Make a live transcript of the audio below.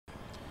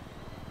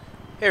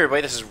Hey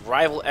everybody, this is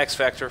Rival X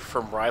Factor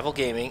from Rival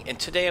Gaming, and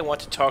today I want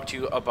to talk to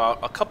you about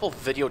a couple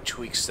video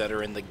tweaks that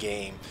are in the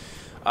game.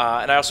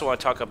 And I also want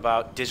to talk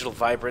about Digital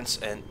Vibrance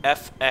and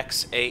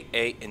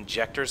FXAA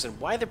injectors and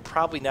why they're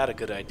probably not a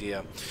good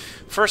idea.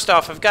 First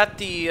off, I've got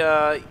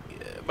the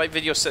my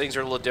video settings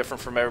are a little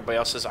different from everybody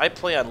else's. I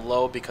play on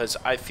low because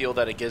I feel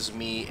that it gives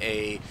me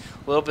a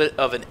little bit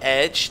of an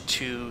edge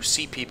to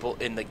see people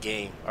in the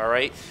game. All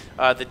right,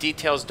 the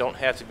details don't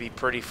have to be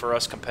pretty for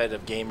us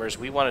competitive gamers.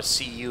 We want to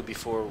see you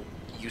before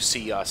you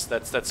see us.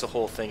 That's the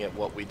whole thing at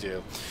what we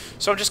do.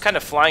 So I'm just kind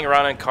of flying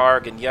around on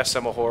Karg, and yes,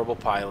 I'm a horrible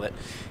pilot,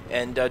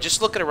 and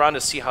just looking around to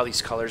see how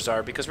these colors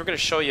are, because we're going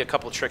to show you a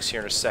couple tricks here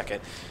in a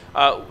second.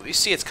 You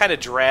see it's kind of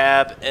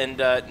drab and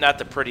not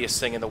the prettiest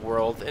thing in the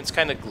world. It's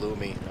kind of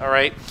gloomy. All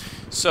right,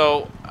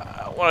 so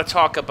I want to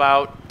talk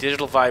about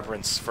Digital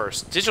Vibrance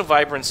first. Digital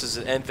Vibrance is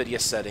an Nvidia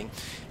setting.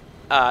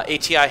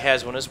 ATI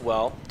has one as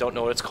well. Don't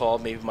know what it's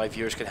called. Maybe my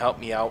viewers can help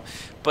me out.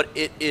 But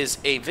it is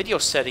a video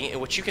setting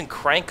in which you can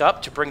crank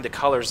up to bring the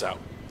colors out.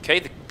 Okay.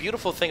 The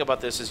beautiful thing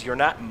about this is you're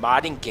not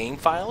modding game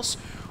files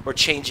or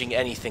changing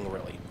anything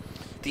really.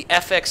 The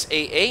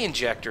FXAA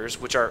injectors,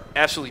 which are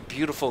absolutely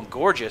beautiful and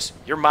gorgeous,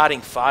 you're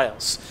modding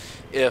files.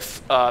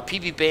 If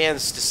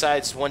PBBANS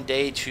decides one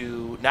day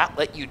to not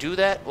let you do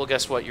that, well,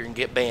 guess what? You're going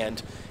to get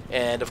banned.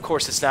 And of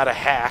course, it's not a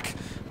hack.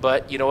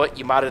 But you know what?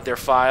 You modded their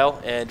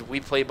file, and we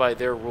play by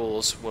their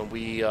rules when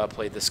we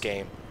play this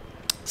game.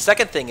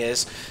 Second thing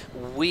is,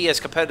 we as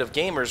competitive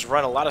gamers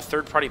run a lot of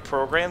third-party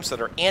programs that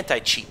are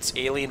anti-cheats.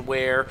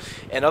 Alienware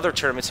and other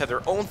tournaments have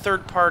their own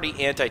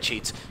third-party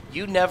anti-cheats.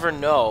 You never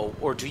know,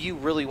 or do you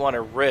really want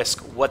to risk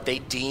what they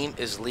deem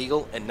is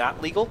legal and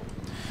not legal?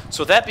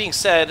 So that being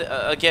said,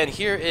 again,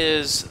 here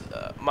is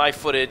my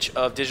footage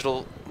of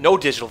no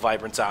digital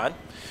vibrance on.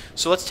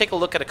 So let's take a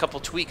look at a couple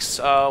tweaks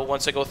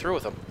once I go through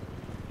with them.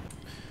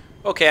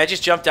 Okay, I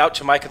just jumped out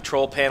to my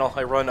control panel.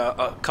 I run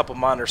a couple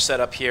monitor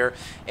setup here,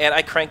 and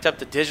I cranked up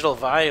the Digital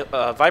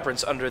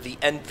Vibrance under the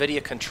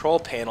Nvidia control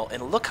panel,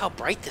 and look how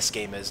bright this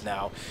game is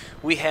now.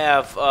 We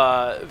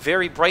have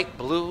very bright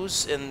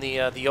blues in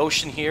the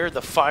ocean here.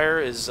 The fire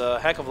is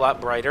a heck of a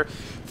lot brighter.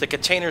 The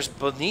containers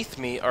beneath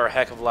me are a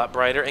heck of a lot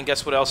brighter, and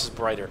guess what else is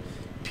brighter?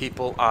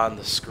 People on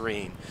the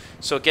screen.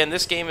 So again,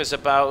 this game is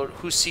about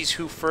who sees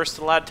who first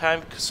a lot of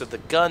time, so the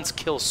guns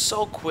kill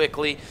so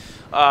quickly.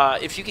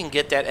 If you can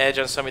get that edge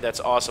on somebody,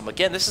 that's awesome.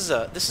 Again, this is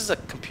a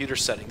computer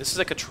setting. This is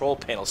a control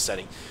panel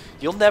setting.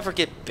 You'll never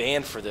get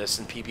banned for this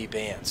in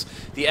PBBANS.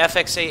 The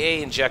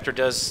FXAA injector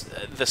does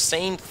the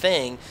same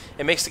thing.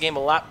 It makes the game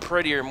a lot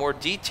prettier, more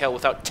detailed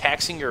without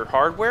taxing your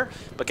hardware.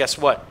 But guess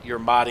what? You're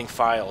modding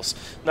files.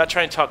 I'm not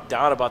trying to talk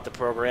down about the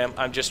program.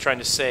 I'm just trying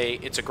to say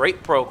it's a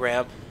great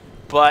program,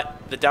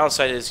 but the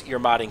downside is you're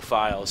modding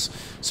files.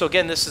 So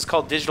again, this is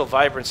called Digital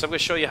Vibrance. I'm going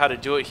to show you how to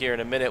do it here in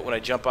a minute when I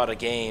jump out of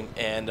game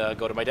and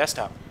go to my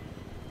desktop.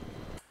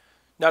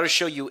 Now to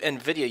show you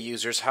Nvidia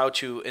users how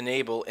to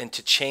enable and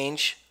to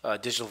change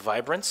Digital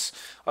Vibrance,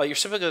 you're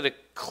simply going to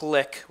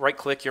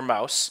right-click your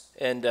mouse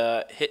and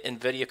hit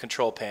Nvidia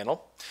Control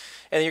Panel.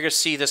 And you're going to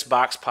see this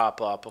box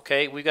pop up.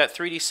 Okay, we've got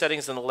 3D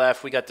settings on the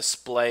left. We got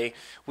display.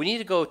 We need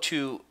to go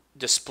to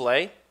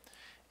display,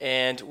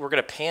 and we're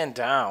going to pan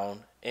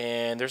down.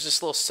 And there's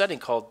this little setting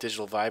called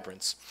Digital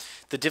Vibrance.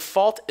 The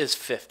default is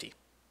 50.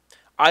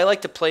 I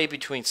like to play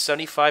between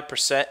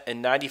 75%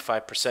 and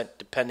 95%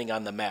 depending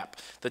on the map.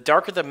 The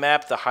darker the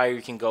map, the higher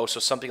you can go.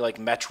 So something like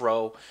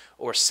Metro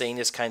or Sane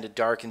is kind of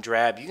dark and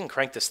drab. You can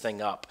crank this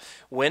thing up.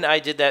 When I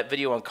did that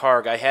video on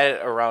Karg, I had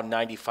it around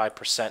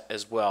 95%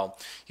 as well.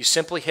 You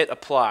simply hit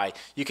apply.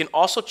 You can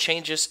also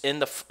change this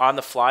on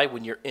the fly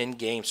when you're in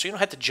game. So you don't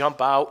have to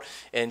jump out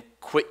and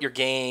quit your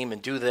game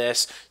and do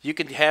this. You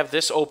can have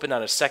this open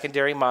on a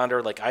secondary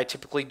monitor like I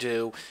typically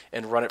do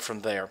and run it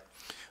from there.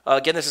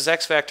 Again, this is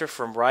X Factor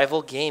from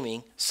Rival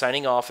Gaming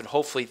signing off, and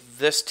hopefully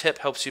this tip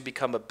helps you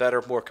become a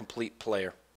better, more complete player.